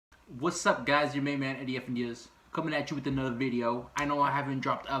What's up, guys? Your main man Eddie F Diaz coming at you with another video. I know I haven't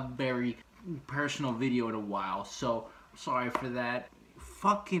dropped a very personal video in a while, so sorry for that.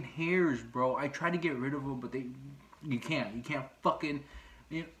 Fucking hairs, bro. I tried to get rid of them, but you can't fucking.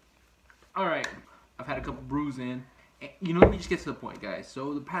 All right, I've had a couple brews in. Let me just get to the point, guys.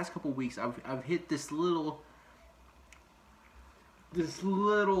 So the past couple weeks, I've hit this little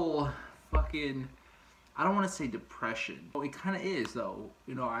fucking. I don't want to say depression. It kind of is, though.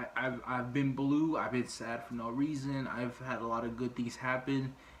 I've been blue. I've been sad for no reason. I've had a lot of good things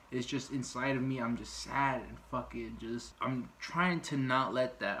happen. It's just inside of me. I'm just sad and fucking just. I'm trying to not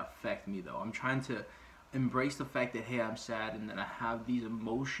let that affect me, though. I'm trying to embrace the fact that, hey, I'm sad and that I have these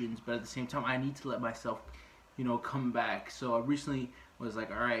emotions, but at the same time, I need to let myself, come back. So I recently was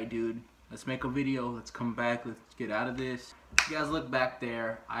like, all right, dude, let's make a video. Let's come back. Let's get out of this. You guys look back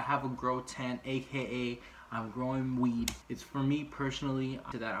there. I have a grow tent, aka I'm growing weed. It's for me personally.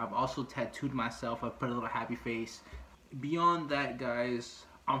 To that, I've also tattooed myself. I put a little happy face. Beyond that, guys,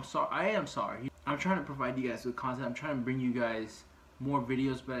 I'm sorry. I am sorry. I'm trying to provide you guys with content. I'm trying to bring you guys more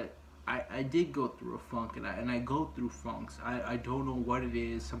videos, but I did go through a funk, and I go through funks. I don't know what it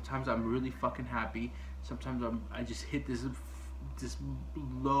is. Sometimes I'm really fucking happy. Sometimes I just hit this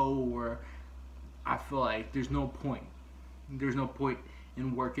low where I feel like there's no point. There's no point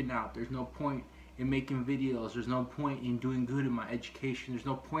in working out. There's no point in making videos. There's no point in doing good in my education. There's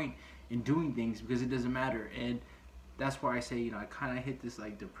no point in doing things because it doesn't matter. And that's why I say, I kind of hit this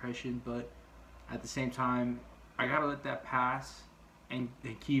like depression, but at the same time, I gotta let that pass and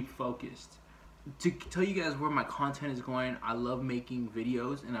keep focused. To tell you guys where my content is going, I love making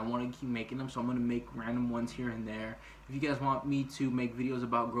videos and I want to keep making them, so I'm going to make random ones here and there. If you guys want me to make videos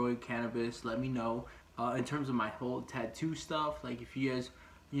about growing cannabis, let me know. In terms of my whole tattoo stuff, like if you guys,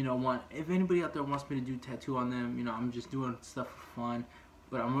 if anybody out there wants me to do tattoo on them, I'm just doing stuff for fun.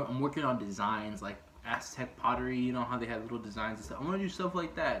 But I'm working on designs like Aztec pottery, how they have little designs and stuff. I want to do stuff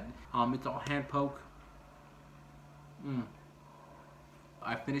like that. It's all hand poke.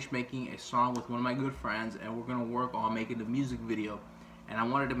 I finished making a song with one of my good friends, and we're gonna work on making the music video. And I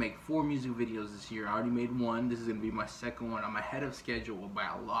wanted to make 4 music videos this year. I already made 1. This is gonna be my second one. I'm ahead of schedule by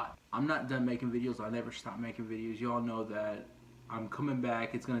a lot. I'm not done making videos. I'll never stop making videos. You all know that I'm coming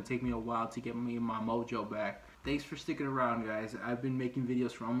back. It's gonna take me a while to get me my mojo back. Thanks for sticking around, guys. I've been making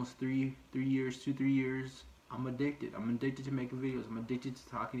videos for almost 3 years. I'm addicted. I'm addicted to making videos. I'm addicted to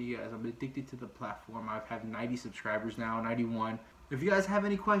talking to you guys. I'm addicted to the platform. I've had 90 subscribers now, 91. If you guys have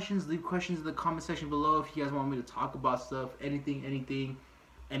any questions, leave questions in the comment section below. If you guys want me to talk about stuff, anything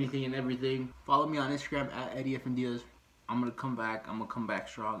and everything. Follow me on Instagram at Eddie F Diaz. I'm gonna come back. I'm gonna come back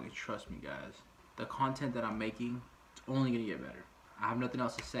strong, and trust me, guys. The content that I'm making, it's only gonna get better. I have nothing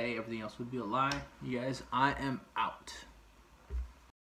else to say. Everything else would be a lie. You guys, I am out.